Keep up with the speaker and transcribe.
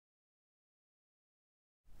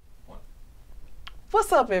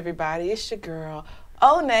What's up, everybody? It's your girl,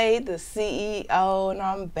 Onney, the CEO, and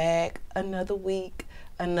I'm back another week,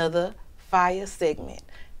 another fire segment.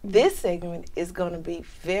 This segment is going to be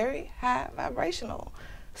very high vibrational.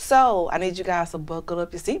 So I need you guys to buckle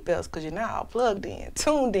up your seatbelts because you're now plugged in,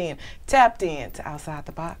 tuned in, tapped in to Outside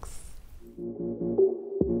the Box.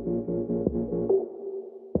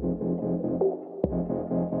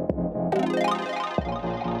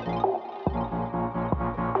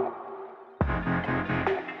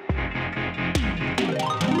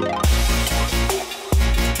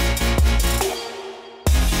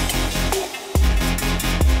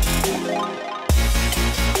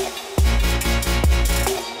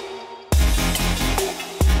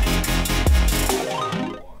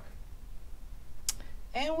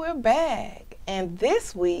 And we're back. And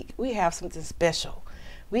this week we have something special.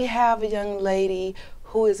 We have a young lady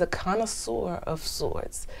who is a connoisseur of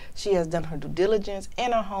sorts. She has done her due diligence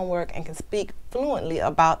and her homework and can speak fluently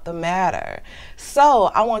about the matter.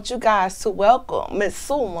 So I want you guys to welcome Miss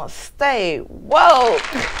Sulma Stay Woke.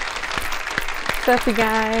 What's up, you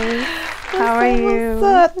guys? How are you? What's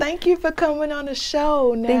up? Thank you for coming on the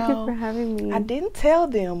show. Now, thank you for having me. I didn't tell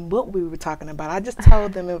them what we were talking about. I just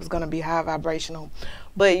told them it was going to be high vibrational.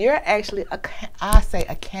 But you're actually, I say,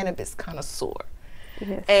 a cannabis connoisseur.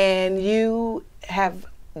 Yes. And you have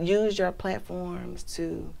used your platforms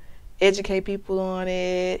to educate people on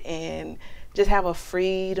it and just have a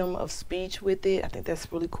freedom of speech with it. I think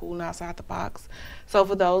that's really cool and outside the box. So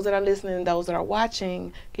for those that are listening and those that are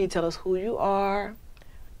watching, can you tell us who you are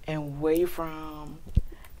and where you're from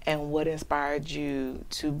and what inspired you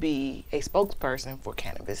to be a spokesperson for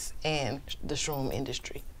cannabis and the shroom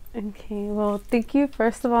industry? Okay, well, thank you.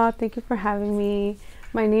 First of all, thank you for having me.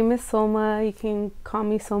 My name is Sulma. You can call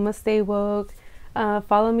me Sulma Stay Woke.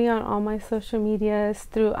 Follow me on all my social medias.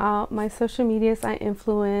 Throughout my social medias, I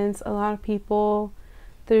influence a lot of people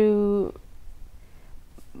through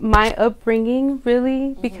my upbringing,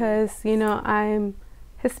 really, because, you know, I'm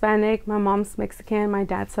Hispanic. My mom's Mexican. My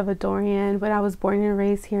dad's Salvadorian, but I was born and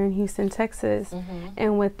raised here in Houston, Texas.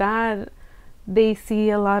 And with that, they see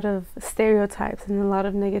a lot of stereotypes and a lot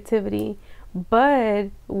of negativity. But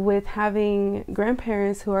with having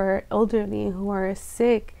grandparents who are elderly, who are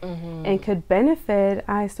sick and could benefit,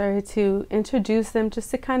 I started to introduce them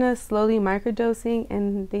just to kind of slowly microdosing,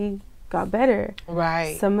 and they got better.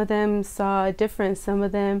 Right. Some of them saw a difference. Some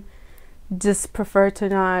of them just prefer to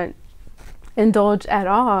not indulge at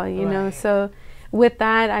all, you know. So with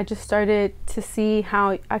that, I just started to see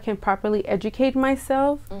how I can properly educate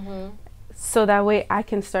myself. So that way I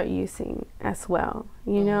can start using as well.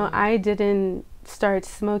 You know, I didn't start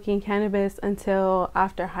smoking cannabis until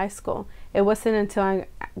after high school. It wasn't until I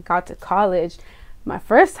got to college. My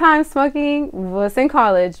first time smoking was in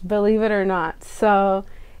college, believe it or not. So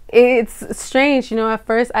it's strange, you know. At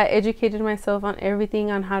first I educated myself on everything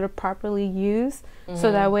on how to properly use,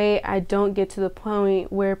 so that way I don't get to the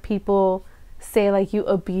point where people say like you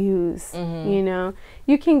abuse. You know,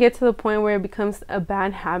 you can get to the point where it becomes a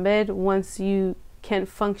bad habit once you can't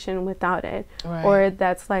function without it, or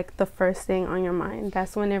that's like the first thing on your mind.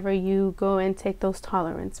 That's whenever you go and take those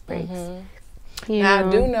tolerance breaks. Now,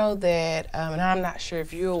 I do know that, and I'm not sure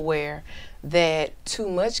if you're aware, that too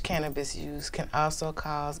much cannabis use can also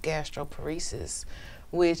cause gastroparesis,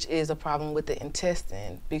 which is a problem with the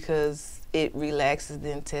intestine because it relaxes the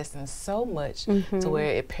intestine so much to where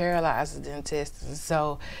it paralyzes the intestine.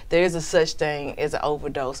 So there is a such thing as an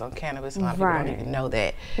overdose on cannabis. A lot of people don't even know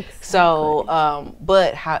that. So,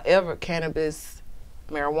 but however, cannabis,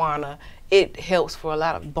 marijuana, it helps for a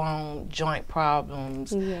lot of bone, joint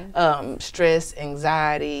problems, stress,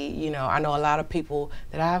 anxiety. You know, I know a lot of people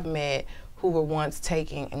that I've met who were once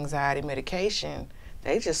taking anxiety medication.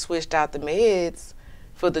 They just switched out the meds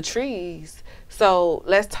for the trees. So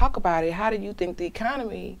let's talk about it. How do you think the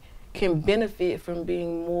economy can benefit from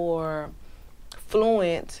being more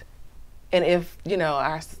fluent? And if, you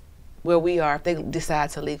know, where we are, if they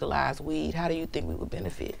decide to legalize weed, how do you think we would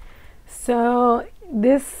benefit? So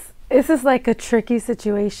this is like a tricky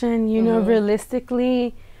situation, you know.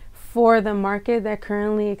 Realistically, for the market that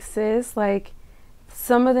currently exists, like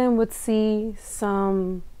some of them would see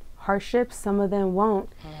some hardships, some of them won't.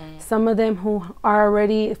 Some of them who are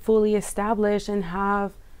already fully established and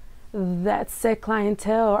have that set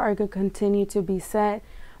clientele are going to continue to be set.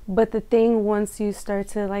 But the thing, once you start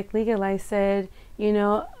to like legalize it, you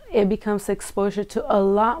know, it becomes exposure to a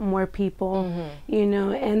lot more people, you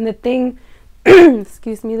know. And the thing,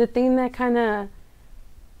 excuse me, the thing that kind of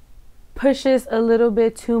pushes a little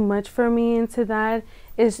bit too much for me into that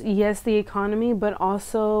is, yes, the economy, but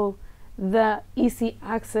also the easy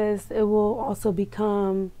access, it will also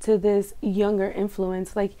become to this younger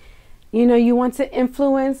influence. Like, you know, you want to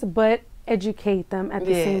influence, but educate them at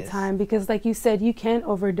the same time, because like you said, you can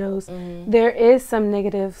overdose. There is some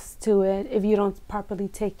negatives to it if you don't properly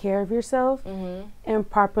take care of yourself and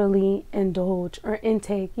properly indulge or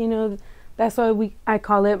intake. You know, that's why I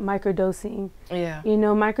call it microdosing. You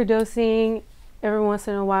know, microdosing every once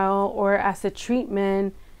in a while, or as a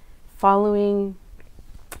treatment, following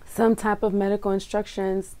some type of medical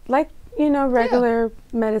instructions, like, you know, regular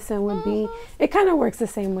medicine would be. It kind of works the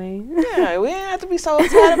same way. Yeah, we ain't have to be so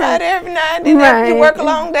excited about it every now and then. After you work a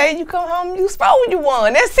long day, you come home, you smoke when you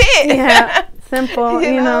want. That's it. Yeah, simple,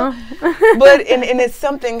 you know. But and it's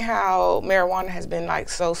something how marijuana has been like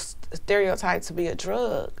so stereotyped to be a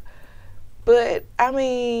drug. But I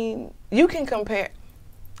mean, you can compare.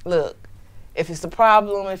 Look, if it's a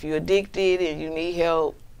problem, if you're addicted and you need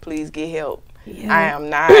help, please get help. I am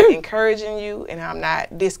not encouraging you, and I'm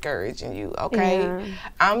not discouraging you, okay?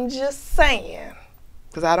 I'm just saying,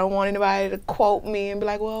 because I don't want anybody to quote me and be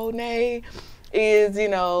like, well, Onney is, you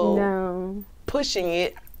know, pushing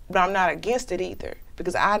it, but I'm not against it either,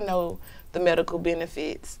 because I know the medical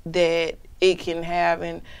benefits that it can have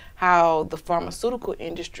and how the pharmaceutical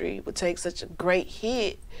industry would take such a great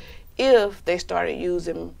hit if they started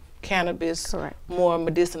using cannabis more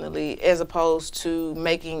medicinally, as opposed to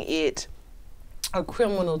making it a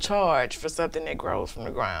criminal charge for something that grows from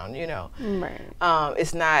the ground, you know.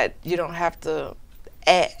 It's not, you don't have to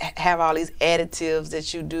have all these additives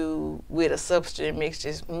that you do with a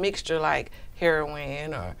substance mixture like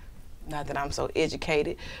heroin, or not that I'm so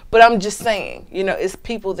educated, but I'm just saying, you know, it's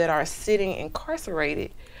people that are sitting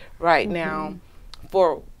incarcerated right now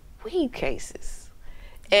for weed cases.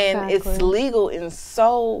 And it's legal in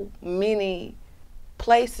so many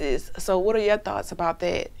places. So what are your thoughts about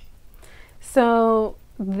that? So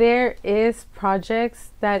there is projects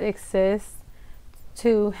that exist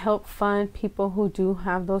to help fund people who do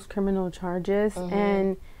have those criminal charges.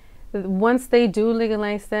 And once they do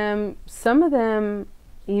legalize them, some of them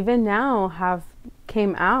even now have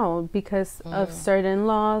came out because of certain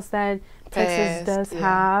laws that Texas does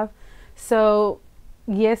have. So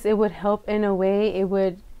yes, it would help in a way. It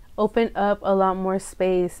would open up a lot more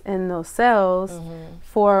space in those cells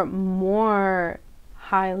for more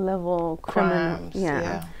high-level criminals.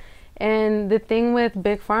 And the thing with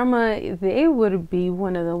Big Pharma, they would be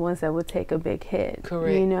one of the ones that would take a big hit.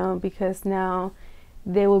 You know, because now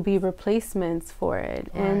there will be replacements for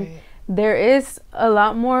it. And there is a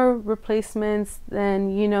lot more replacements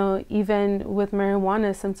than, you know, even with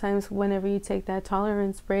marijuana. Sometimes whenever you take that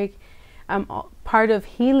tolerance break, part of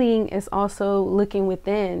healing is also looking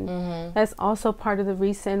within. That's also part of the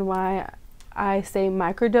reason why I say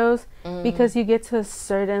microdose, because you get to a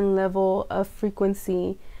certain level of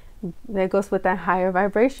frequency that goes with that higher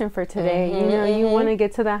vibration for today. You know, you want to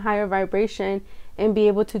get to that higher vibration and be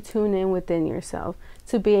able to tune in within yourself,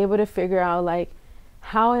 to be able to figure out, like,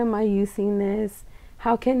 how am I using this?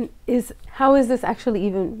 How is this actually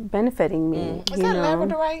even benefiting me? Is that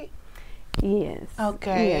labradorite? Yes.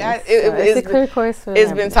 Okay. Yes. It's a clear course for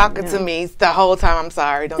It's been talking to me the whole time. I'm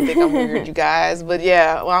sorry. Don't think I'm weird, you guys. But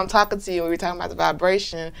yeah, while I'm talking to you, we were talking about the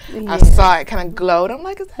vibration. I saw it kind of glowed. I'm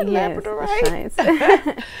like, is that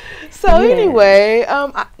labradorite? So anyway,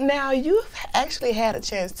 now you've actually had a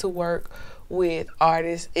chance to work with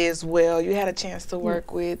artists as well. You had a chance to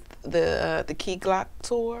work with the Key Glock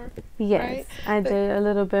tour. Yes, right? I did a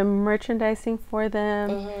little bit of merchandising for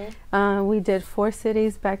them. We did 4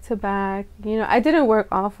 cities back to back. You know, I didn't work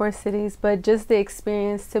all 4 cities, but just the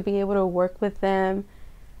experience to be able to work with them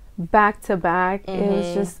back to back, it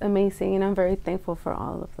was just amazing, and I'm very thankful for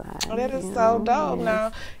all of that. Oh, that is so dope.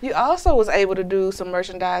 Now, you also was able to do some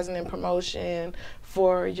merchandising and promotion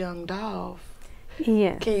for Young Dolph.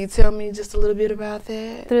 Yes. Can you tell me just a little bit about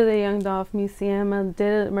that? Through the Young Dolph Museum, I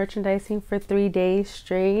did merchandising for 3 days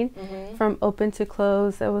straight, from open to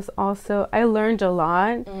close. It was also, I learned a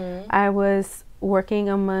lot. I was working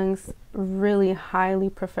amongst really highly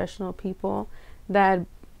professional people that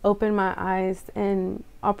opened my eyes and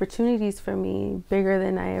opportunities for me bigger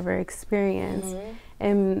than I ever experienced.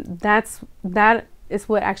 And that is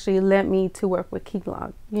what actually led me to work with Key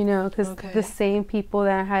Glock, you know, because the same people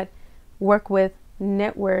that I had worked with,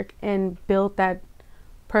 network, and built that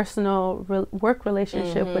personal work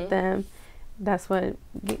relationship with them, that's what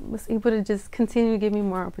was able to just continue to give me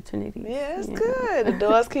more opportunities. Yeah, it's good. The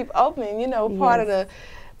doors keep opening. You know, part of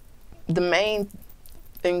the main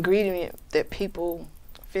ingredient that people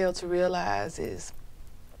fail to realize is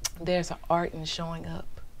there's an art in showing up.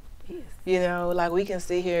 You know, like we can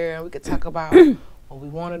sit here and we could talk about what we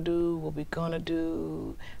want to do, what we're going to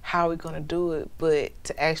do, how we're going to do it, but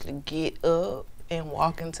to actually get up and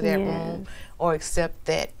walk into that room or accept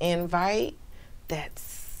that invite,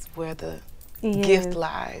 that's where the gift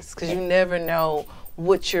lies, because you never know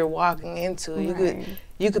what you're walking into.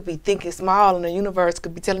 You could be thinking small, and the universe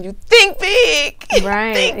could be telling you, think big.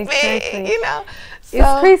 Right, think big, you know. So,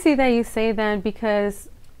 it's crazy that you say that, because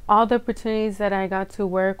all the opportunities that I got to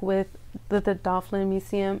work with the Dolphin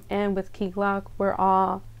Museum and with Key Glock were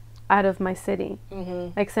all out of my city.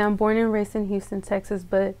 Like, say I'm born and raised in Houston, Texas,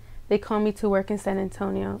 but they call me to work in San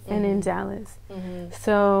Antonio and in Dallas.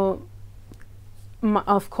 So,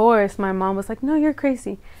 of course, my mom was like, no, you're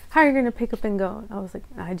crazy. How are you going to pick up and go? I was like,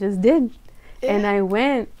 I just did. And I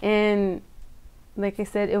went, and like I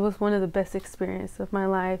said, it was one of the best experiences of my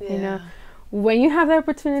life. You know, when you have the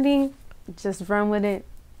opportunity, just run with it.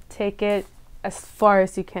 Take it as far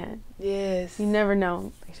as you can. Yes. You never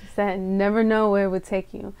know. Like she said, never know where it would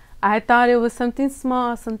take you. I thought it was something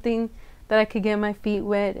small, something that I could get my feet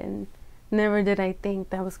wet, and never did I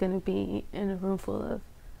think that was going to be in a room full of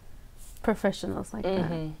professionals like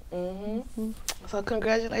that. So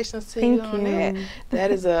congratulations to you on that.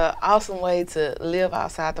 That is an awesome way to live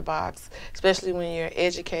outside the box, especially when you're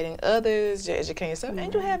educating others, you're educating yourself,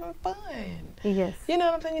 and you're having fun. Yes. You know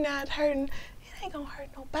what I'm saying? You're not hurting. It ain't gonna hurt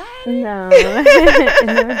nobody. No. It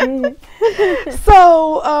never did.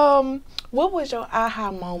 So, what was your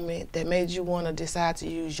aha moment that made you want to decide to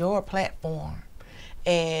use your platform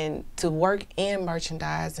and to work in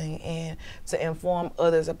merchandising and to inform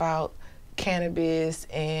others about cannabis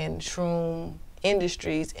and shroom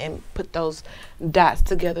industries and put those dots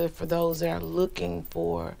together for those that are looking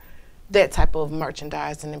for that type of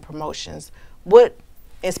merchandising and promotions? What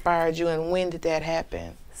inspired you, and when did that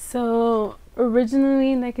happen? So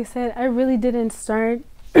originally, like I said, I really didn't start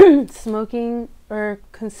smoking or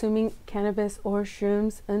consuming cannabis or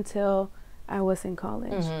shrooms until I was in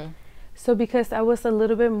college. So because I was a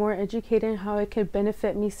little bit more educated in how it could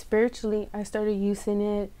benefit me spiritually, I started using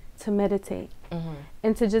it to meditate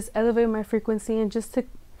and to just elevate my frequency and just to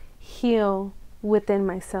heal within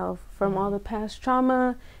myself from all the past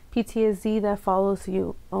trauma, PTSD that follows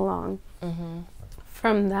you along.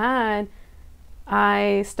 From that,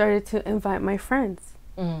 I started to invite my friends,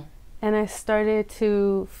 and I started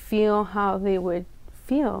to feel how they would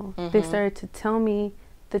feel. They started to tell me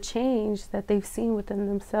the change that they've seen within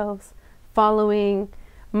themselves following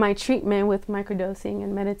my treatment with microdosing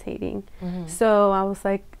and meditating. So I was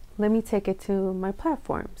like, let me take it to my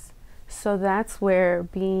platforms. So that's where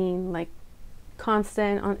being like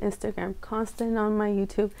constant on Instagram, constant on my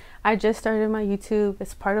YouTube. I just started my YouTube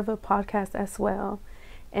as part of a podcast as well.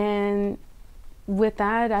 And with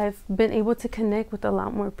that, I've been able to connect with a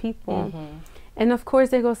lot more people. And of course,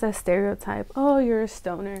 there goes that stereotype. Oh, you're a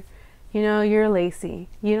stoner. You know, you're lazy.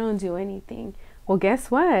 You don't do anything. Well, guess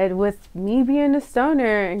what? With me being a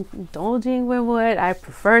stoner and indulging with what I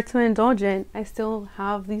prefer to indulge in, I still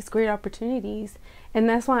have these great opportunities. And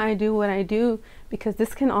that's why I do what I do, because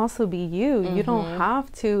this can also be you. You don't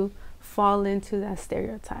have to fall into that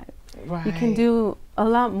stereotype. You can do a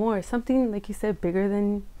lot more, something, like you said, bigger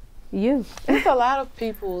than you. There's a lot of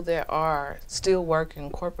people that are still working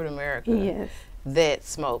corporate America that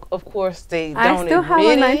smoke. Of course, they don't admit it. I still have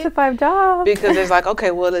a 9-to-5 job. Because it's like, okay,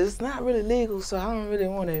 well, it's not really legal, so I don't really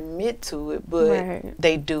want to admit to it, but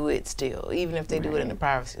they do it still, even if they do it in the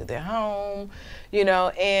privacy of their home, you know.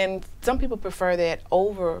 And some people prefer that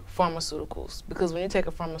over pharmaceuticals, because when you take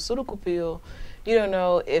a pharmaceutical pill, you don't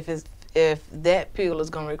know if that pill is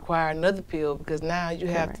going to require another pill, because now you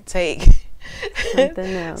have to take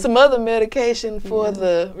some other medication for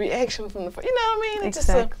the reaction from the, you know what I mean? It's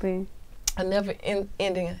exactly. Just a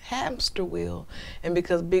never-ending hamster wheel. And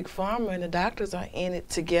because Big Pharma and the doctors are in it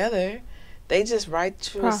together, they just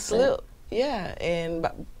write you a slip. Yeah, and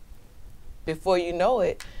before you know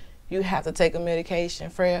it, you have to take a medication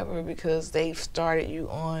forever, because they've started you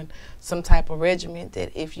on some type of regimen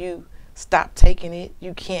that if you stop taking it,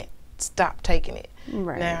 you can't stop taking it.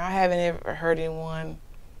 Now, I haven't ever heard anyone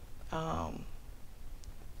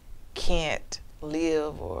can't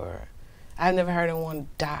live, or I've never heard anyone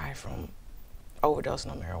die from overdosing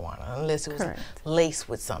on marijuana unless it was laced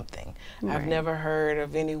with something. I've never heard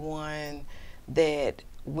of anyone that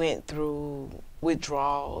went through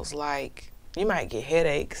withdrawals. Like, you might get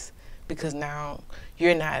headaches because now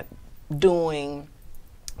you're not doing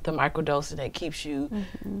the microdosing that keeps you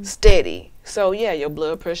steady. So yeah, your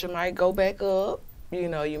blood pressure might go back up. You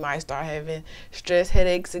know, you might start having stress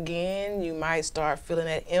headaches again. You might start feeling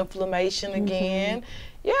that inflammation again.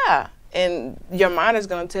 Yeah. And your mind is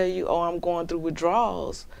going to tell you, oh, I'm going through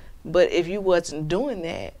withdrawals. But if you wasn't doing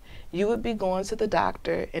that, you would be going to the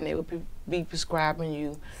doctor and they would be prescribing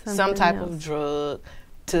you some type of drug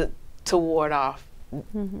to ward off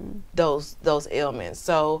those ailments.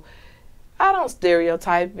 So I don't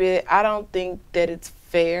stereotype it. I don't think that it's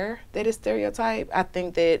fair that it's stereotyped. I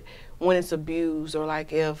think that when it's abused, or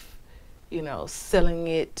like if, you know, selling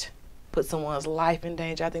it put someone's life in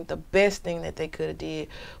danger, I think the best thing that they could have did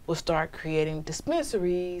was start creating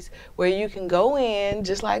dispensaries where you can go in,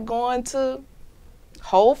 just like going to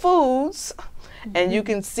Whole Foods, and you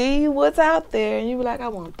can see what's out there, and you be like, I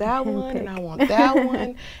want that one, and I want that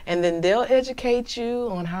one, and then they'll educate you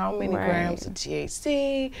on how many grams of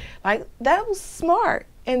THC. Like, that was smart.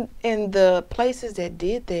 And the places that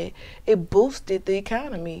did that, it boosted the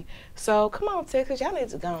economy. So come on, Texas, y'all need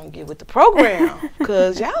to go and get with the program,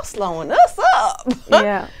 because y'all slowing us up.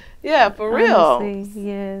 Yeah. Yeah, for real. Honestly,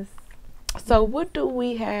 yes. So what do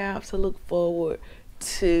we have to look forward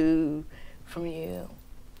to from you?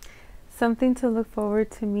 Something to look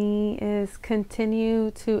forward to me is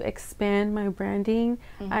continue to expand my branding.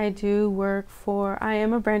 I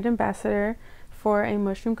am a brand ambassador for a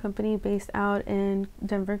mushroom company based out in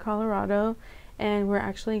Denver, Colorado, and we're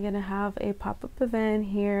actually going to have a pop-up event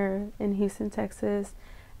here in Houston, Texas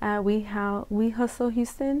at We Hustle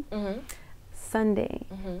Houston Sunday.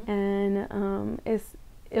 And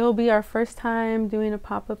it'll be our first time doing a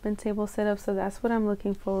pop-up and table setup, so that's what I'm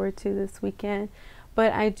looking forward to this weekend.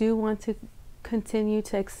 But I do want to continue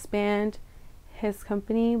to expand his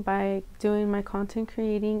company by doing my content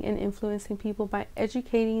creating and influencing people by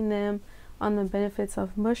educating them on the benefits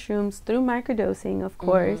of mushrooms through microdosing, of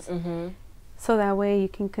course, so that way you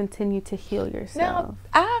can continue to heal yourself.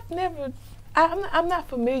 Now, I'm not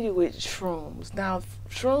familiar with shrooms. Now,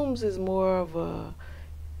 shrooms is more of a,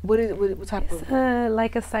 what type of?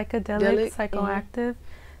 Like a psychedelic, psychoactive.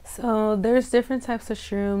 So there's different types of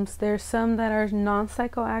shrooms. There's some that are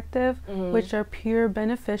non-psychoactive, which are pure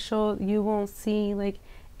beneficial. You won't see like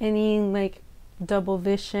any like double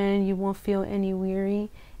vision. You won't feel any weary.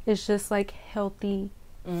 It's just like healthy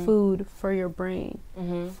food for your brain,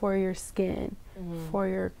 for your skin, for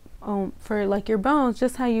your for like your bones.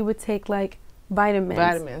 Just how you would take like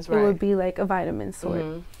vitamins. It would be like a vitamin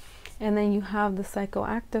sort. And then you have the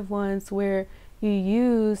psychoactive ones where you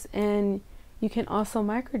use, and you can also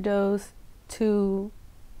microdose to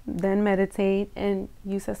then meditate and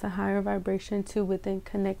use as a higher vibration to within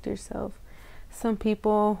connect yourself. Some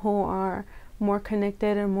people who are more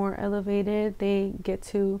connected and more elevated, they get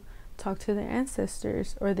to talk to their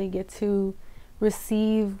ancestors, or they get to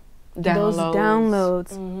receive those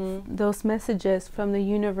downloads, those messages from the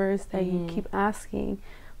universe that you keep asking,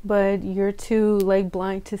 but you're too like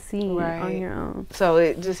blind to see on your own. So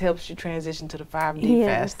it just helps you transition to the 5D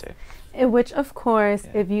faster. Which, of course,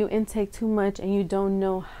 if you intake too much and you don't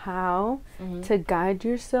know how to guide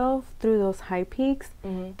yourself through those high peaks,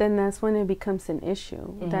 then that's when it becomes an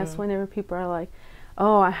issue. That's whenever people are like,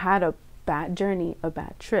 oh, I had a bad journey, a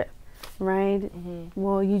bad trip, right?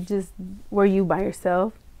 Well, were you by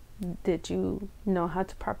yourself? Did you know how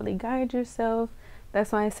to properly guide yourself?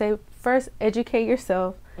 That's why I say first educate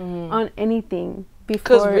yourself on anything before.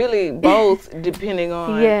 Because really both, depending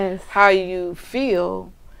on how you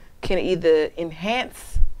feel, can either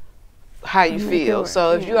enhance how you feel.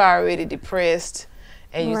 So if you're already depressed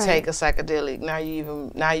and you take a psychedelic, now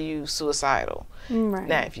you suicidal.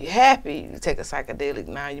 Now if you're happy, you take a psychedelic,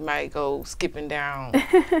 now you might go skipping down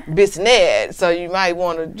bits and that. So you might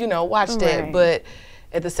want to, watch that. But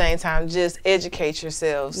at the same time, just educate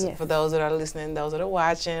yourselves. For those that are listening, those that are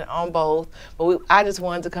watching, on both. But I just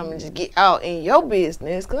wanted to come and just get out in your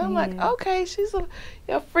business, because I'm like, okay, she's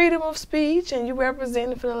your freedom of speech, and you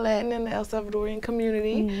representing for the Latin and the El Salvadorian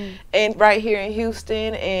community, and right here in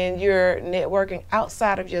Houston, and you're networking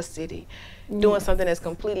outside of your city, doing something that's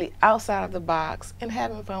completely outside of the box, and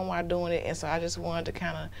having fun while doing it. And so I just wanted to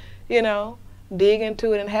kind of, dig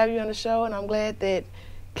into it and have you on the show, and I'm glad that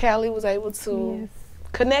Callie was able to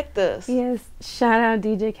connect us. Shout out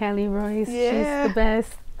DJ Callie Royce. She's the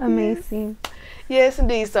best. Amazing. Yes,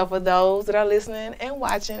 indeed. So for those that are listening and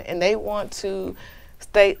watching, and they want to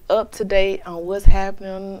stay up to date on what's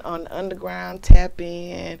happening on the underground, tap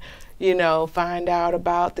in, find out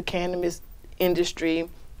about the cannabis industry,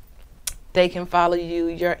 they can follow you,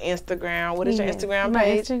 your Instagram. What is your Instagram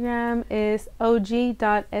page? My Instagram is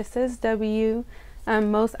og.ssw.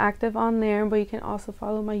 I'm most active on there, but you can also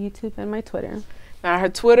follow my YouTube and my Twitter. Now, her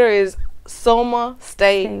Twitter is Sulma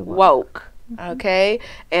Stay Woke. Okay,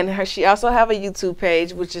 and she also have a YouTube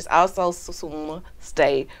page, which is also Sulma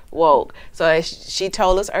Stay Woke. So as she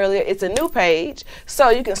told us earlier, it's a new page, so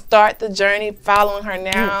you can start the journey following her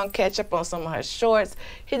now, catch up on some of her shorts,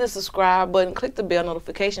 hit the subscribe button, click the bell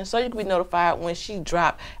notification so you can be notified when she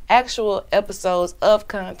drop actual episodes of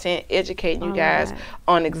content educating you guys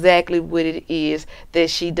on exactly what it is that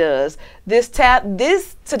she does.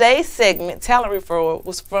 Today's segment, Talent Referral,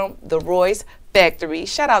 was from the Royce Factory.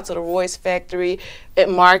 Shout out to the Royce Factory at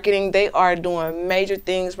marketing. They are doing major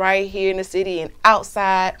things right here in the city and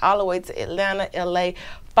outside, all the way to Atlanta, LA.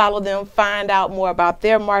 Follow them, find out more about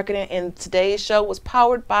their marketing. And today's show was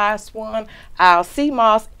powered by Swan Isle Sea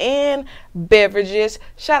Moss and Beverages.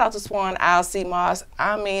 Shout out to Swan Isle Sea Moss.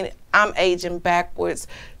 I mean, I'm aging backwards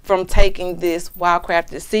from taking this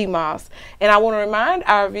wildcrafted sea moss. And I want to remind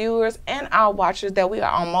our viewers and our watchers that we are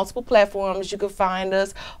on multiple platforms. You can find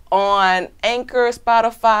us on Anchor,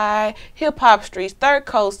 Spotify, Hip Hop Streets, Third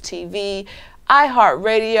Coast TV,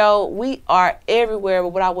 iHeartRadio. We are everywhere. But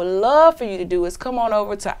what I would love for you to do is come on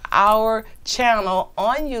over to our channel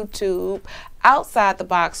on YouTube, Outside the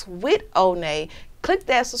Box with Onney. Click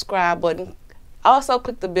that subscribe button. Also,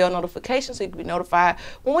 click the bell notification so you can be notified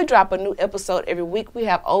when we drop a new episode every week. We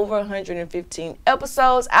have over 115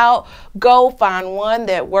 episodes out. Go find one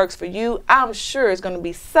that works for you. I'm sure it's going to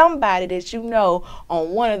be somebody that you know on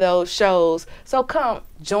one of those shows. So come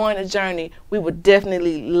join the journey. We would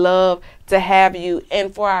definitely love to have you.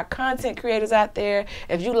 And for our content creators out there,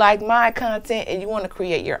 if you like my content and you want to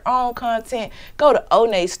create your own content, go to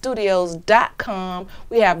onneystudios.com.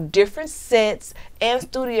 We have different sets and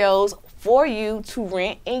studios for you to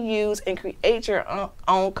rent and use and create your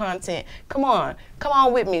own content. Come on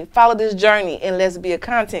with me. Follow this journey and let's be a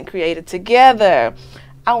content creator together.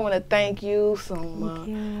 I want to thank you,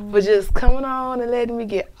 Sulma, for just coming on and letting me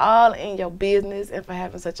get all in your business and for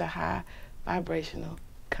having such a high vibrational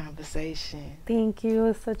conversation. Thank you. It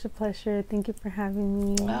was such a pleasure. Thank you for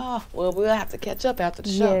having me. Oh, well, we'll have to catch up after the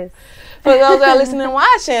show. Yes. For those that are listening and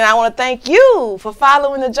watching, I want to thank you for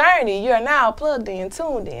following the journey. You are now plugged in,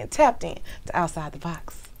 tuned in, tapped in to Outside the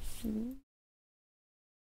Box.